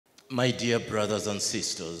My dear brothers and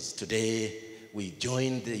sisters, today we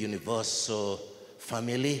join the universal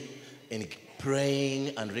family in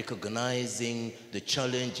praying and recognizing the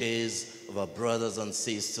challenges of our brothers and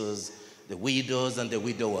sisters, the widows and the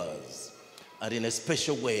widowers. And in a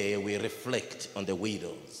special way, we reflect on the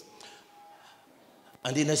widows.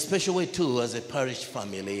 And in a special way too, as a parish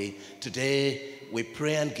family, today we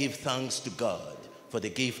pray and give thanks to God for the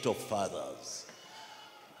gift of fathers.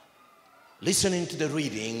 Listening to the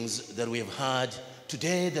readings that we have had,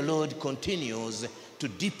 today the Lord continues to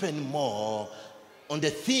deepen more on the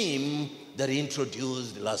theme that he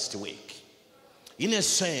introduced last week. In a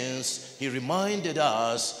sense, he reminded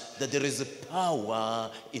us that there is a power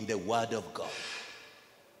in the Word of God.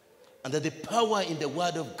 And that the power in the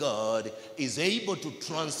Word of God is able to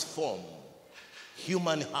transform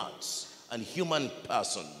human hearts and human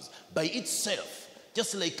persons by itself.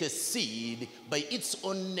 Just like a seed, by its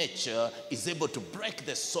own nature, is able to break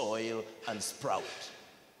the soil and sprout.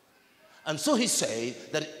 And so he said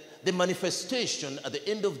that the manifestation at the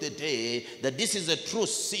end of the day, that this is a true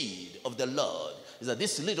seed of the Lord, is that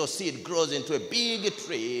this little seed grows into a big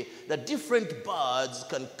tree that different birds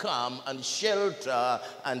can come and shelter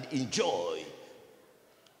and enjoy.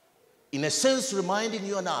 In a sense, reminding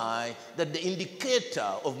you and I that the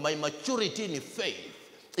indicator of my maturity in faith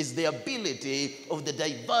is the ability of the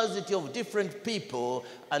diversity of different people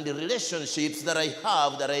and the relationships that I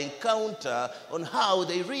have, that I encounter, on how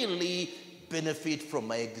they really benefit from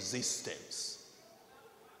my existence.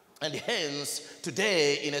 And hence,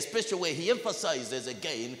 today, in a special way, he emphasizes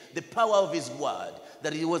again the power of his word,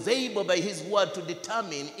 that he was able by his word to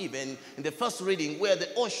determine, even in the first reading, where the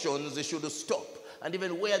oceans should stop, and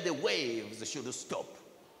even where the waves should stop.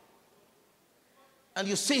 And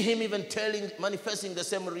you see him even manifesting the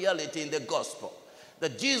same reality in the gospel,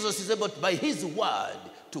 that Jesus is able, by his word,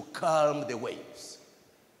 to calm the waves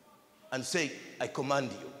and say, I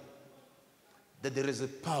command you. That there is a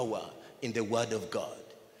power in the word of God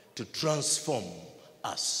to transform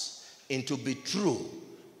us into be true,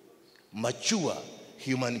 mature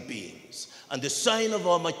human beings. And the sign of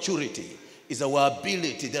our maturity is our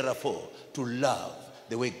ability, therefore, to love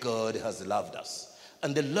the way God has loved us.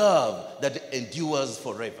 And the love that endures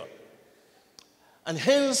forever. And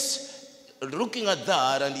hence, looking at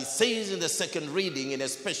that, and he says in the second reading in a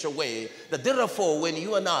special way, that therefore when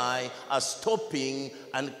you and I are stopping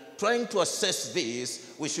and trying to assess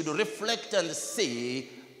this, we should reflect and see,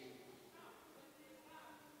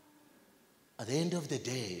 at the end of the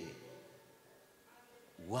day,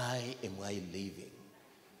 why am I living?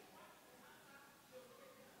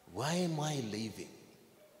 Why am I living?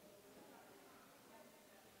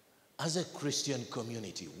 As a Christian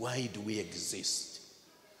community, why do we exist?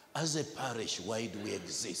 As a parish, why do we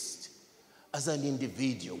exist? As an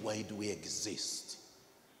individual, why do we exist?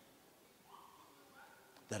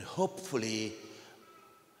 That hopefully,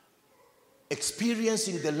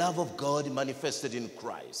 experiencing the love of God manifested in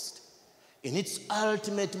Christ, in its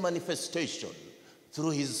ultimate manifestation through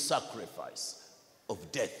his sacrifice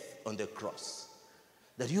of death on the cross,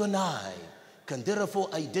 that you and I can therefore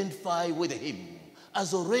identify with him,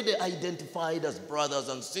 as already identified as brothers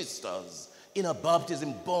and sisters in a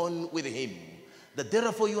baptism born with him, that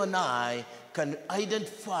therefore you and I can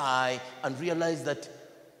identify and realize that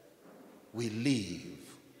we live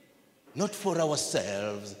not for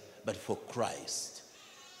ourselves, but for Christ,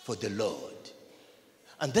 for the Lord.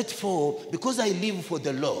 And therefore, because I live for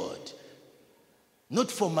the Lord, not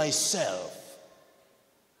for myself,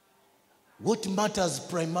 what matters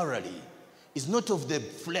primarily is not of the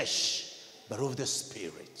flesh, but of the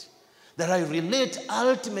Spirit. That I relate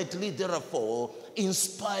ultimately, therefore,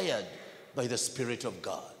 inspired by the Spirit of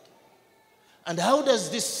God. And how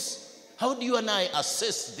do you and I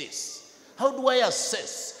assess this? How do I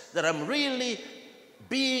assess that I'm really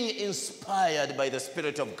being inspired by the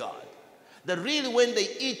Spirit of God? That really when they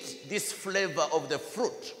eat this flavor of the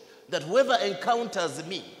fruit, that whoever encounters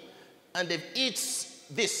me and eats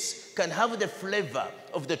this can have the flavor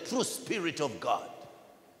of the true Spirit of God.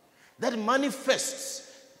 That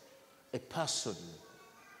manifests a person,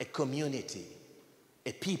 a community,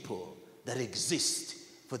 a people that exist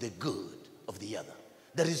for the good of the other.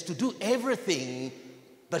 That is to do everything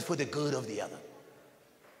but for the good of the other.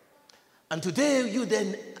 And today you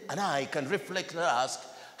then and I can reflect and ask,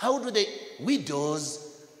 how do the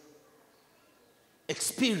widows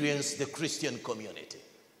experience the Christian community?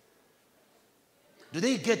 Do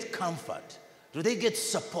they get comfort? Do they get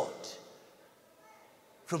support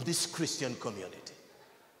from this Christian community?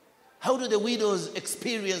 How do the widows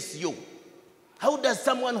experience you? How does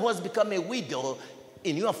someone who has become a widow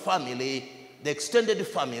in your family, the extended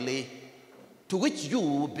family, to which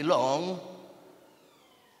you belong,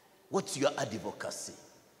 what's your advocacy?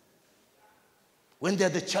 When there are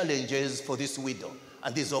the challenges for this widow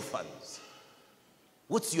and these orphans,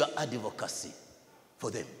 what's your advocacy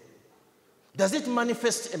for them? Does it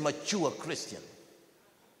manifest a mature Christian?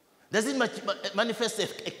 Does it manifest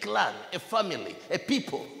a clan, a family, a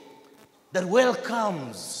people that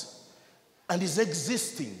welcomes and is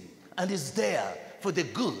existing and is there for the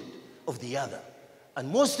good of the other, and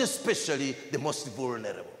most especially the most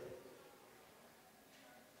vulnerable?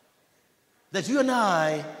 That you and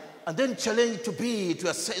I are then challenged to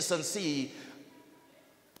assess and see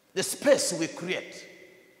the space we create.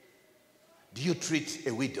 Do you treat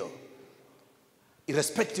a widow,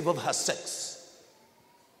 irrespective of her sex,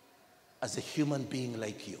 as a human being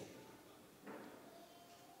like you?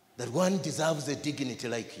 That one deserves a dignity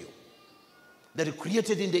like you. That is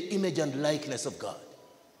created in the image and likeness of God.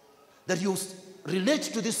 That you relate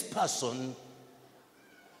to this person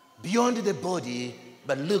beyond the body,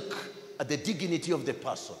 but look at the dignity of the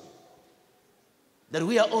person. That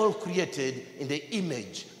we are all created in the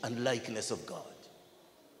image and likeness of God.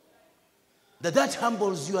 That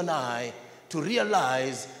humbles you and I to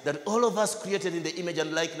realize that all of us created in the image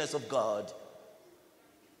and likeness of God,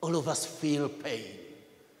 all of us feel pain,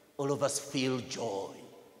 all of us feel joy.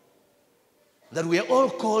 That we are all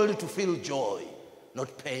called to feel joy,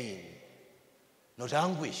 not pain, not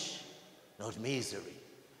anguish, not misery.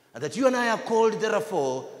 And that you and I are called,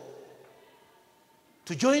 therefore,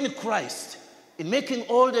 to join Christ in making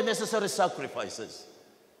all the necessary sacrifices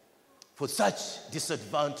for such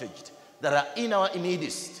disadvantaged that are in our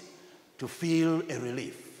midst to feel a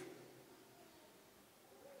relief.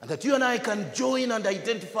 And that you and I can join and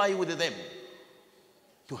identify with them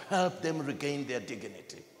to help them regain their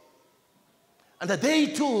dignity. And that they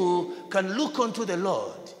too can look unto the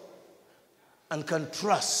Lord and can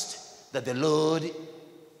trust that the Lord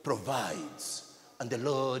provides and the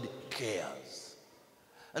Lord cares.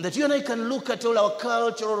 And that you and I can look at all our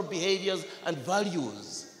cultural behaviors and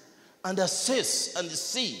values and assess and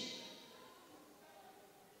see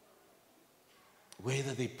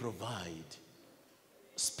whether they provide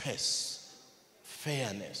space,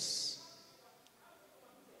 fairness,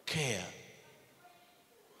 care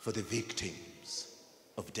for the victims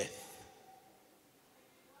of death.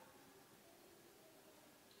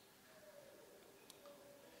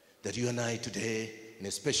 That you and I today, in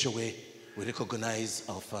a special way, we recognize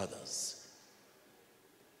our fathers.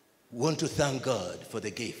 We want to thank God for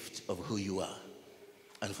the gift of who you are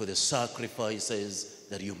and for the sacrifices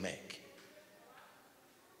that you make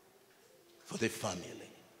for the family.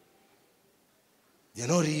 They're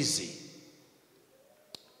not easy,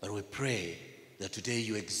 but we pray that today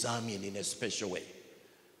you examine in a special way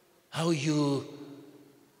how you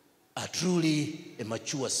are truly a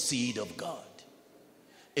mature seed of God,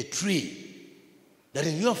 a tree that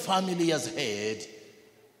in your family as head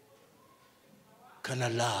can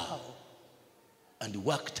allow and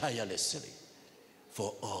work tirelessly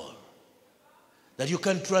for all. That you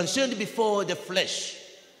can transcend before the flesh.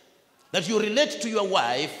 That you relate to your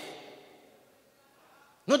wife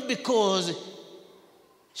not because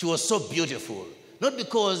she was so beautiful, not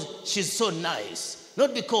because she's so nice,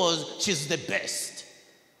 not because she's the best,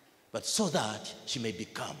 but so that she may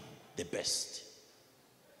become the best.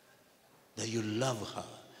 That you love her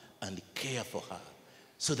and care for her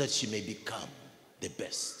so that she may become the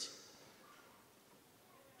best.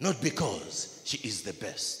 Not because she is the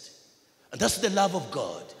best. And that's the love of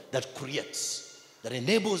God that creates, that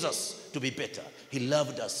enables us to be better. He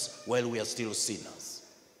loved us while we are still sinners.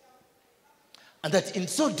 And that in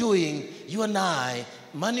so doing, you and I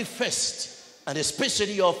manifest, and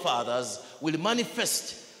especially your fathers, will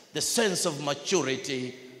manifest the sense of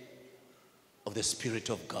maturity of the Spirit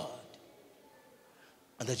of God.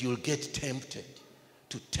 And that you will get tempted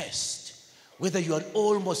to test whether you are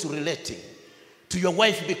almost relating to your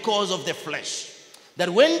wife because of the flesh. That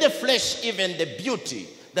when the flesh, even the beauty,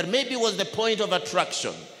 that maybe was the point of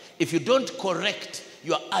attraction, if you don't correct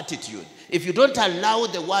your attitude, if you don't allow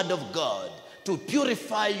the word of God to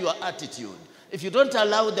purify your attitude, if you don't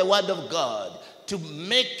allow the word of God to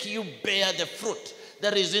make you bear the fruit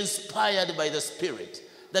that is inspired by the Spirit,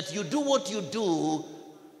 that you do what you do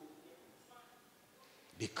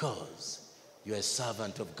because you're a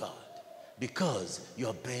servant of God, because you're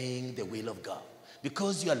obeying the will of God,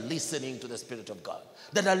 because you are listening to the Spirit of God,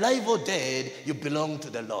 that alive or dead, you belong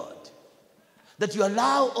to the Lord, that you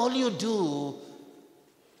allow all you do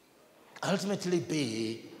ultimately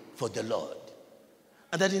be for the Lord.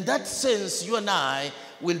 And that in that sense, you and I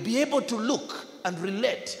will be able to look and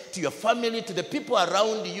relate to your family, to the people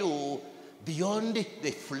around you, beyond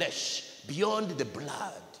the flesh, beyond the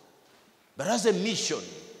blood, but as a mission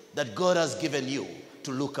that God has given you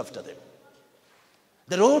to look after them.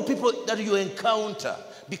 That all people that you encounter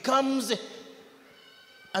becomes,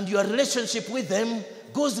 and your relationship with them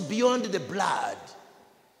goes beyond the blood,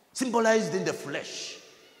 symbolized in the flesh,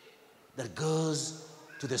 that goes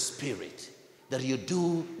to the spirit, that you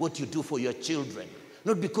do what you do for your children,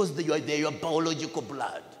 not because they are your biological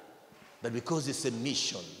blood, but because it's a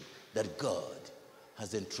mission that God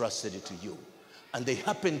has entrusted it to you. And they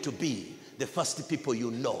happen to be the first people you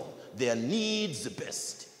know, their needs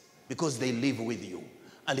best, because they live with you.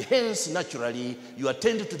 And hence, naturally, you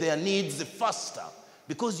attend to their needs faster,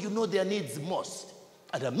 because you know their needs most.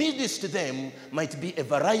 And amidst them might be a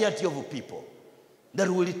variety of people that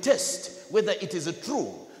will test whether it is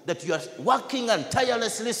true that you are working and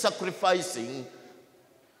tirelessly sacrificing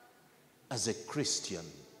as a Christian,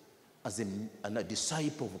 as a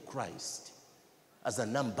disciple of Christ, as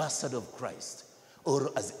an ambassador of Christ,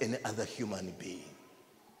 or as any other human being.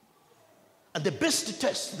 And the best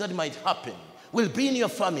test that might happen will be in your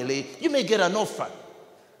family. You may get an orphan.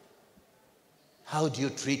 How do you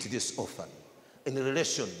treat this orphan in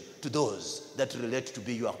relation to those that relate to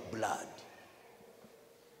be your blood?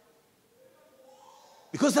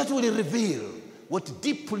 Because that will reveal what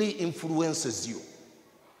deeply influences you.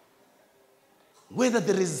 Whether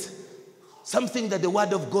there is something that the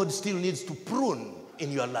Word of God still needs to prune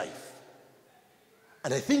in your life.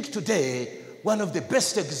 And I think today, one of the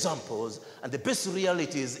best examples and the best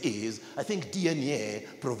realities is, I think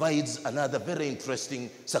DNA provides another very interesting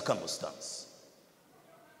circumstance.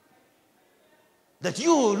 That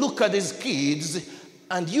you look at these kids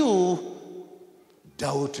and you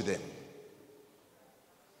doubt them.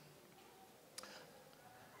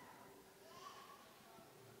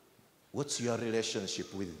 What's your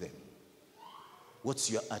relationship with them? What's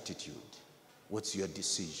your attitude? What's your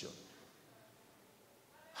decision?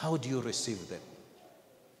 How do you receive them?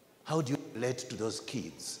 How do you relate to those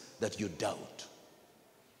kids that you doubt?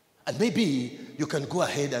 And maybe you can go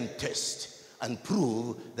ahead and test and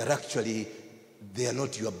prove that actually they are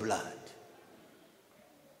not your blood.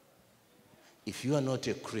 If you are not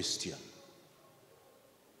a Christian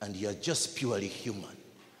and you are just purely human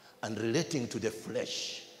and relating to the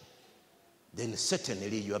flesh, then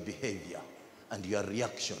certainly your behavior and your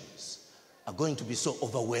reactions are going to be so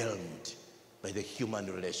overwhelmed by the human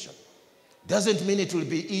relation. Doesn't mean it will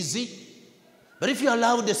be easy, but if you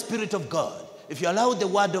allow the Spirit of God, if you allow the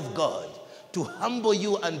Word of God to humble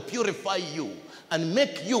you and purify you and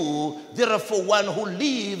make you therefore one who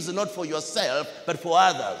lives not for yourself but for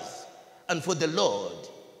others and for the Lord,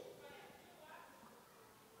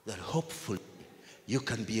 that hopefully you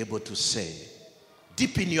can be able to say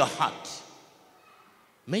deep in your heart,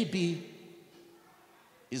 maybe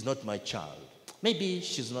he's not my child. Maybe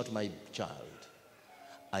she's not my child.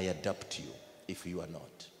 I adopt you if you are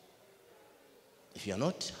not. If you are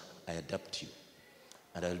not, I adopt you.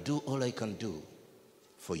 And I'll do all I can do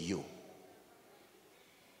for you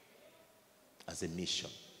as a mission.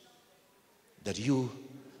 That you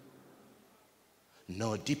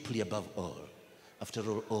know deeply above all, after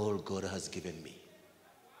all God has given me.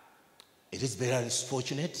 It is very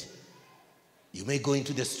unfortunate. You may go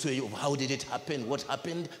into the story of how did it happen, what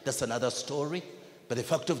happened, that's another story. But the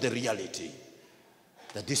fact of the reality,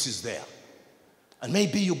 that this is there. And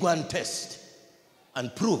maybe you go and test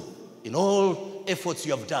and prove in all efforts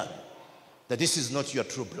you have done that this is not your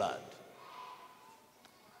true blood.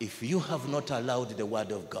 If you have not allowed the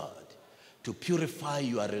Word of God to purify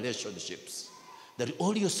your relationships, that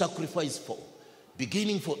all you sacrifice for,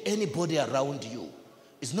 beginning for anybody around you,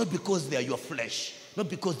 is not because they are your flesh, not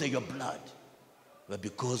because they're your blood, but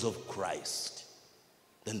because of Christ.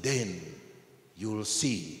 And then you will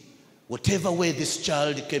see whatever way this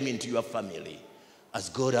child came into your family, as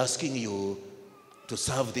God asking you to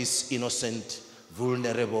serve this innocent,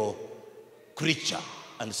 vulnerable creature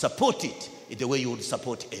and support it in the way you would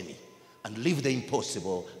support any, and leave the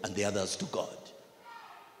impossible and the others to God.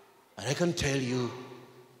 And I can tell you,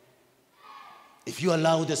 if you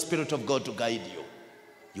allow the Spirit of God to guide you,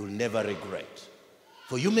 you'll never regret.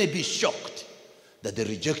 For you may be shocked that the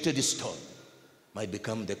rejected stone might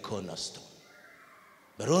become the cornerstone,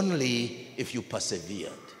 but only if you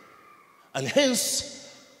persevered. And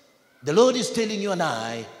hence, the Lord is telling you and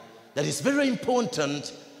I that it's very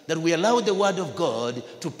important that we allow the Word of God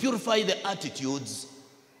to purify the attitudes,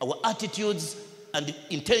 our attitudes and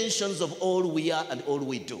intentions of all we are and all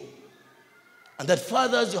we do. And that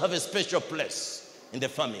fathers, you have a special place in the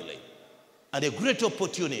family and a great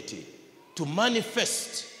opportunity to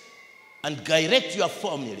manifest and direct your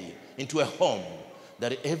family into a home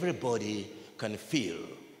that everybody can feel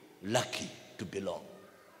lucky to belong.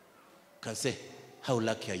 Can say, how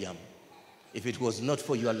lucky I am. If it was not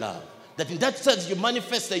for your love, that in that sense you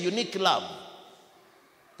manifest a unique love,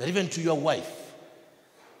 that even to your wife,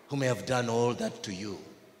 who may have done all that to you,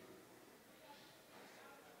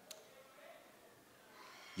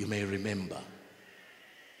 you may remember,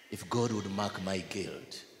 if God would mark my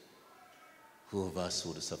guilt, who of us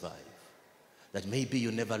would survive? That maybe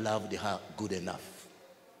you never loved her good enough,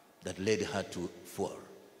 that led her to fall.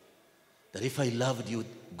 That if I loved you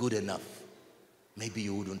good enough, maybe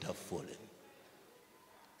you wouldn't have fallen.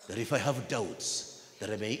 That if I have doubts, that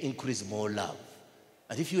I may increase more love.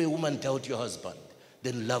 And if you, a woman, doubt your husband,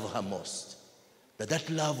 then love her most. That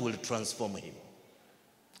love will transform him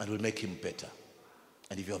and will make him better.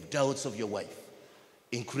 And if you have doubts of your wife,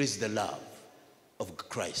 increase the love of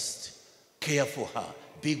Christ. Care for her.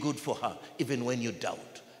 Be good for her, even when you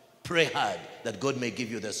doubt. Pray hard that God may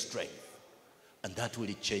give you the strength. And that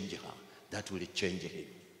will change her. That will change him.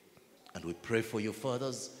 And we pray for you,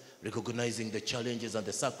 fathers, recognizing the challenges and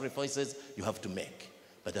the sacrifices you have to make.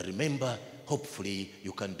 But remember, hopefully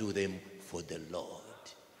you can do them for the Lord.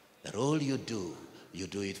 That all you do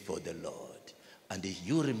it for the Lord. And if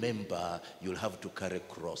you remember, you'll have to carry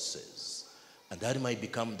crosses. And that might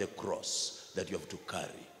become the cross that you have to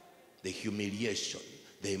carry. The humiliation,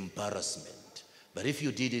 the embarrassment. But if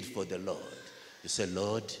you did it for the Lord, you say,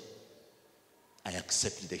 Lord, I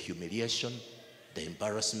accept the humiliation, the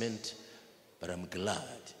embarrassment, but I'm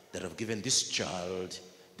glad that I've given this child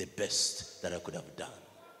the best that I could have done.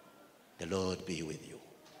 The Lord be with you.